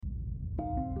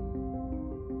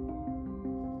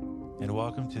and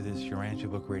welcome to this Urantia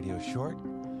Book Radio short.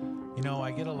 You know, I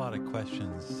get a lot of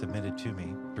questions submitted to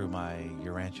me through my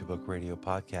Urantia Book Radio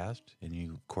podcast, and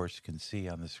you, of course, can see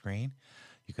on the screen.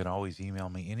 You can always email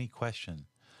me any question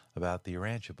about the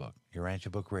Urantia Book,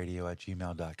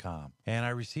 urantiabookradio@gmail.com. And I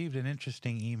received an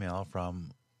interesting email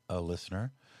from a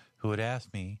listener who had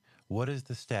asked me, what is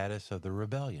the status of the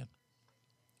rebellion?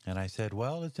 And I said,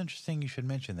 well, it's interesting you should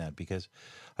mention that because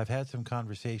I've had some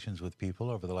conversations with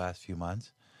people over the last few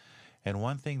months. And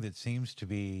one thing that seems to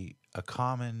be a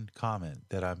common comment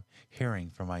that I'm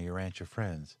hearing from my Urantia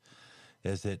friends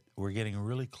is that we're getting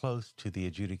really close to the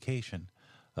adjudication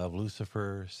of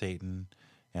Lucifer, Satan,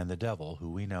 and the devil,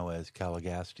 who we know as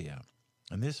Caligastia.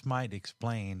 And this might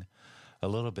explain a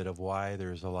little bit of why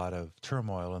there's a lot of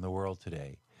turmoil in the world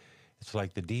today. It's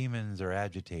like the demons are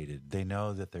agitated. They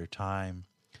know that their time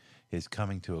is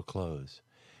coming to a close.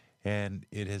 And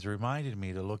it has reminded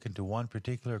me to look into one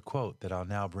particular quote that I'll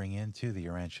now bring into the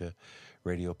Urantia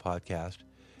Radio podcast.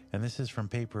 And this is from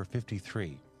paper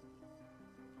 53.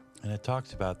 And it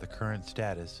talks about the current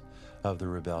status of the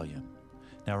rebellion.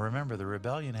 Now remember, the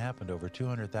rebellion happened over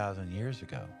 200,000 years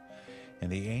ago.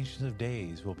 And the Ancient of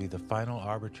Days will be the final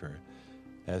arbiter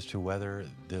as to whether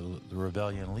the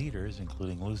rebellion leaders,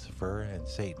 including Lucifer and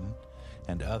Satan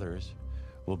and others,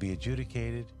 will be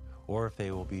adjudicated or if they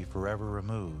will be forever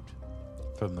removed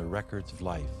from the records of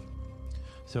life.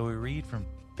 So we read from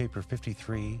paper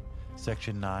 53,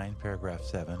 section 9, paragraph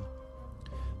 7,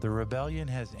 "The rebellion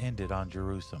has ended on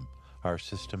Jerusalem, our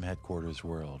system headquarters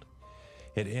world.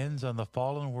 It ends on the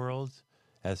fallen worlds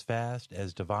as fast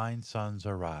as divine sons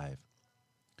arrive.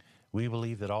 We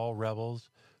believe that all rebels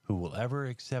who will ever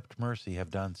accept mercy have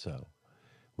done so.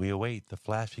 We await the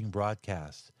flashing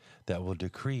broadcasts that will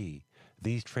decree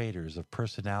these traitors of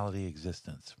personality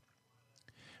existence.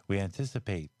 We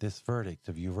anticipate this verdict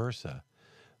of Uversa,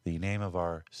 the name of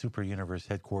our super-universe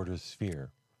headquarters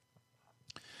sphere,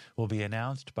 will be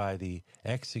announced by the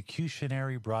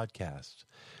executionary broadcasts,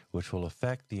 which will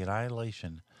effect the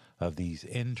annihilation of these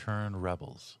interned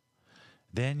rebels.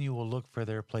 Then you will look for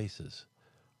their places,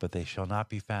 but they shall not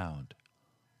be found.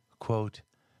 Quote,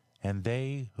 and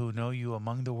they who know you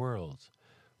among the worlds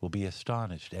will be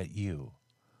astonished at you.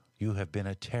 You have been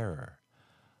a terror,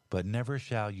 but never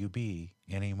shall you be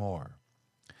any more.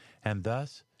 And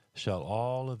thus shall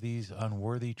all of these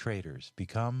unworthy traitors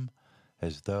become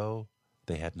as though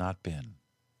they had not been.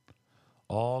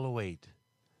 All await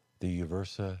the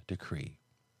Uversa decree."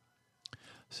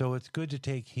 So it's good to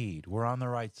take heed. We're on the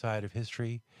right side of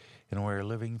history, and we're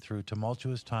living through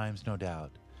tumultuous times, no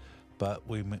doubt. But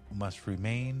we must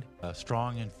remain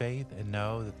strong in faith and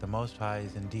know that the Most High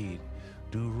is indeed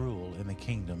do rule in the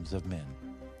kingdoms of men.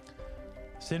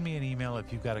 Send me an email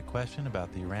if you've got a question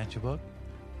about the Urantia Book,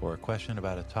 or a question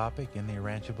about a topic in the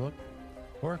Urantia Book,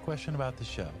 or a question about the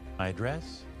show. My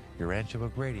address,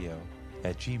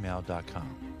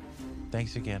 urantiabookradio@gmail.com.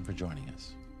 Thanks again for joining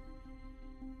us.